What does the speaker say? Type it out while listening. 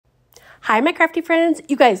Hi, my crafty friends.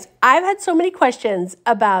 You guys, I've had so many questions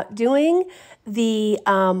about doing the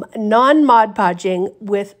non-Mod Podging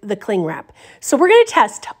with the cling wrap. So we're going to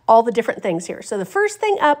test all the different things here. So the first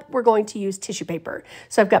thing up, we're going to use tissue paper.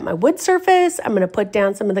 So I've got my wood surface. I'm going to put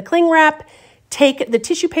down some of the cling wrap, take the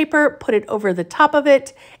tissue paper, put it over the top of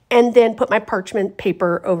it, and then put my parchment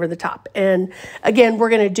paper over the top. And again, we're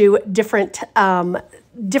going to do different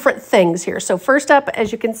things here. So first up,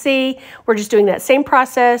 as you can see, we're just doing that same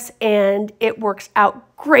process and it works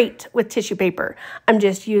out great with tissue paper. I'm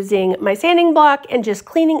just using my sanding block and just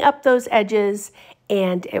cleaning up those edges,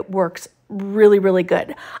 and it works really, really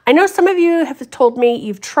good. I know some of you have told me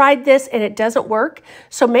you've tried this and it doesn't work.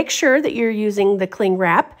 So make sure that you're using the cling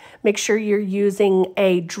wrap. Make sure you're using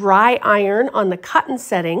a dry iron on the cotton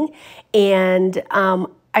setting, and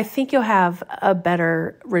I think you'll have a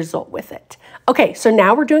better result with it. Okay, so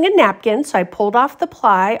now we're doing a napkin. So I pulled off the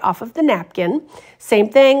ply off of the napkin. Same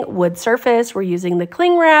thing, wood surface, we're using the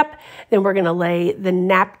cling wrap. Then we're gonna lay the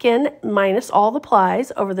napkin minus all the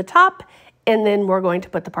plies over the top, and then we're going to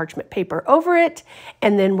put the parchment paper over it,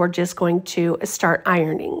 and then we're just going to start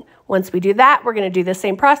ironing. Once we do that, we're going to do the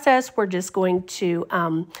same process. We're just going to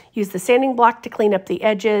use the sanding block to clean up the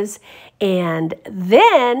edges, and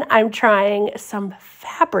then I'm trying some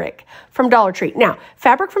fabric from Dollar Tree. Now,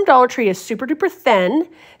 fabric from Dollar Tree is super duper thin,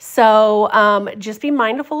 so just be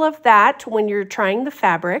mindful of that when you're trying the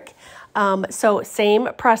fabric. So same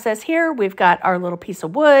process here. We've got our little piece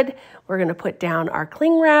of wood. We're going to put down our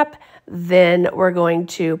cling wrap. Then we're going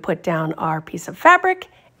to put down our piece of fabric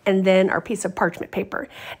and then our piece of parchment paper.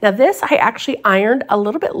 Now this I actually ironed a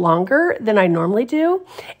little bit longer than I normally do.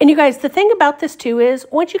 And you guys, the thing about this too is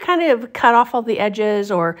once you kind of cut off all the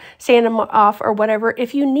edges or sand them off or whatever,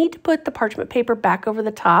 if you need to put the parchment paper back over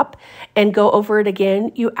the top and go over it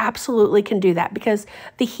again, you absolutely can do that, because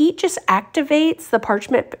the heat just activates the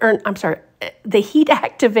parchment, or I'm sorry, the heat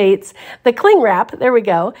activates the cling wrap, there we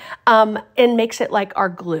go, and makes it like our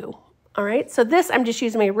glue. All right, so this, I'm just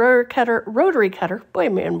using my rotary cutter, boy,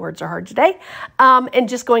 man, words are hard today, and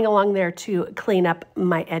just going along there to clean up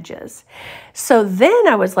my edges. So then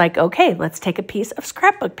I was like, okay, let's take a piece of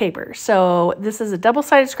scrapbook paper. So this is a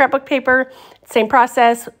double-sided scrapbook paper, same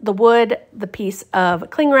process, the wood, the piece of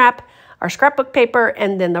cling wrap, our scrapbook paper,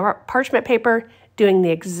 and then the parchment paper, doing the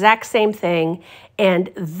exact same thing.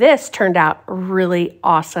 And this turned out really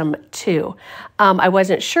awesome too. I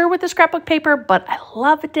wasn't sure with the scrapbook paper, but I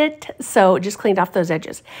loved it. So just cleaned off those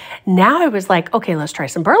edges. Now I was like, okay, let's try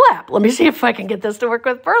some burlap. Let me see if I can get this to work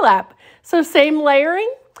with burlap. So same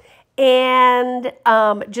layering, and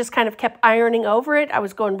just kind of kept ironing over it. I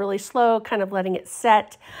was going really slow, kind of letting it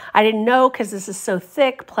set. I didn't know, because this is so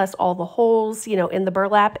thick, plus all the holes, you know, in the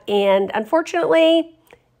burlap. And unfortunately,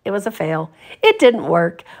 it was a fail. It didn't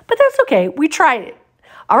work, but that's okay. We tried it.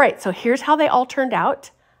 All right, so here's how they all turned out.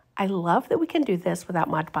 I love that we can do this without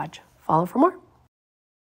Mod Podge. Follow for more.